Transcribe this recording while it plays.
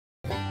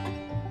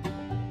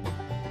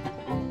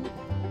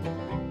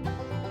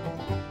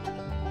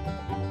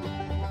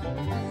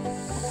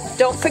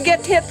Don't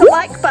forget to hit the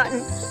like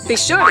button. Be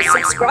sure to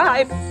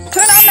subscribe.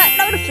 Turn on that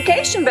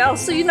notification bell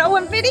so you know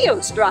when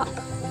videos drop.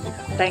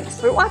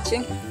 Thanks for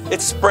watching.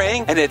 It's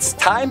spring and it's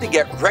time to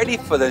get ready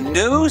for the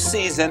new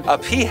season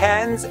of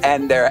peahens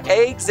and their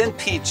eggs and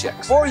pea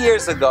chicks. 4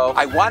 years ago,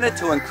 I wanted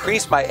to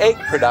increase my egg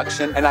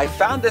production and I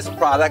found this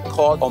product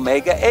called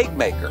Omega Egg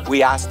Maker.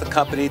 We asked the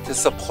company to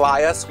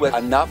supply us with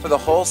enough for the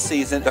whole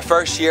season. The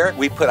first year,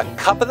 we put a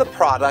cup of the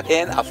product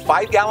in a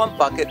 5-gallon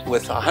bucket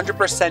with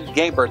 100%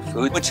 game bird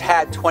food, which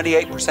had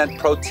 28%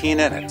 protein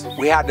in it.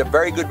 We had a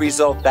very good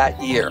result that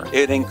year.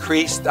 It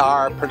increased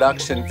our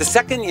production. The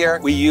second year,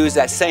 we used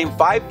that same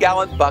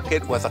 5-gallon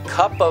bucket with a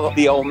cup of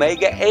the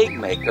Omega Egg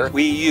Maker.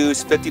 We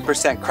used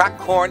 50% cracked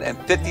corn and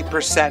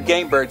 50%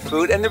 game bird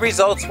food, and the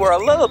results were a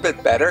little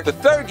bit better. The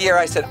third year,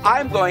 I said,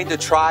 I'm going to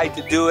try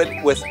to do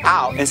it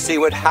without and see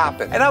what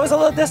happened. And I was a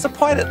little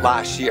disappointed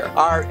last year.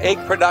 Our egg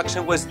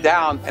production was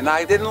down, and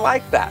I didn't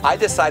like that. I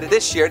decided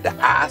this year to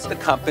ask the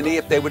company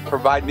if they would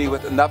provide me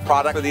with enough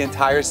product for the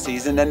entire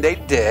season, and they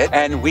did.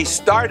 And we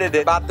started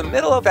it about the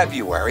middle of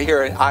February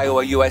here in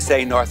Iowa,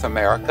 USA, North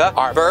America.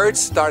 Our birds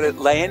started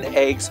laying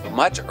eggs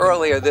much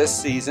earlier this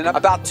season,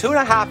 about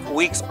 2.5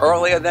 weeks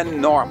earlier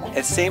than normal.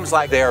 It seems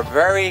like they are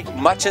very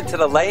much into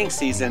the laying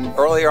season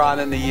earlier on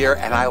in the year,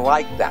 and I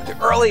like that. The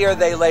earlier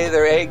they lay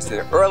their eggs,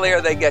 the earlier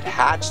they get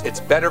hatched. It's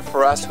better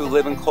for us who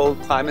live in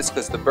cold climates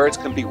because the birds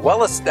can be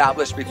well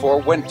established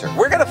before winter.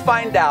 We're going to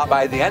find out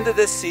by the end of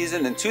this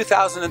season in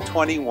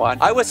 2021.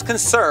 I was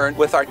concerned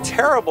with our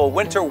terrible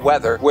winter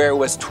weather where it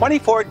was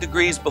 24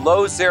 degrees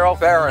below 0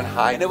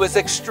 Fahrenheit and it was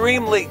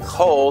extremely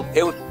cold.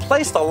 It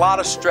placed a lot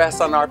of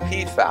stress on our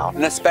peafowl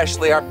and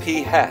especially our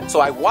peahens. So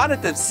I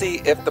wanted to see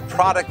if the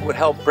product would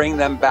help bring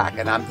them back,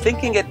 and I'm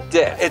thinking it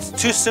did. It's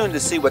too soon to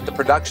see what the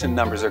production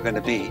numbers are going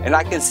to be, and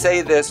I can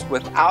say this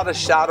without a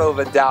shadow of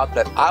a doubt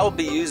that I'll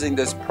be using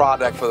this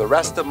product for the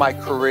rest of my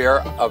career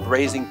of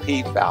raising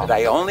peafowl.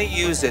 I only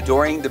use it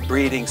during the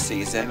breeding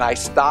season, and I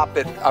stop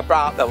it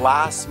about the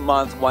last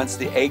month once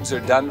the eggs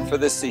are done for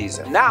the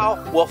season.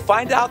 Now, we'll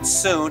find out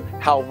soon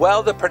how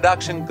well the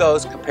production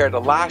goes compared to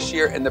last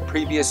year and the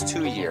previous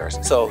 2 years.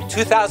 So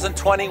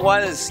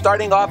 2021 is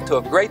starting off to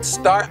a great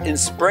start in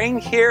spring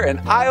here in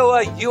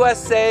Iowa,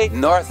 USA,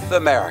 North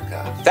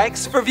America.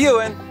 Thanks for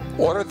viewing.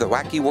 Order the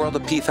Wacky World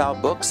of Peafowl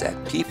books at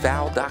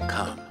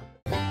peafowl.com.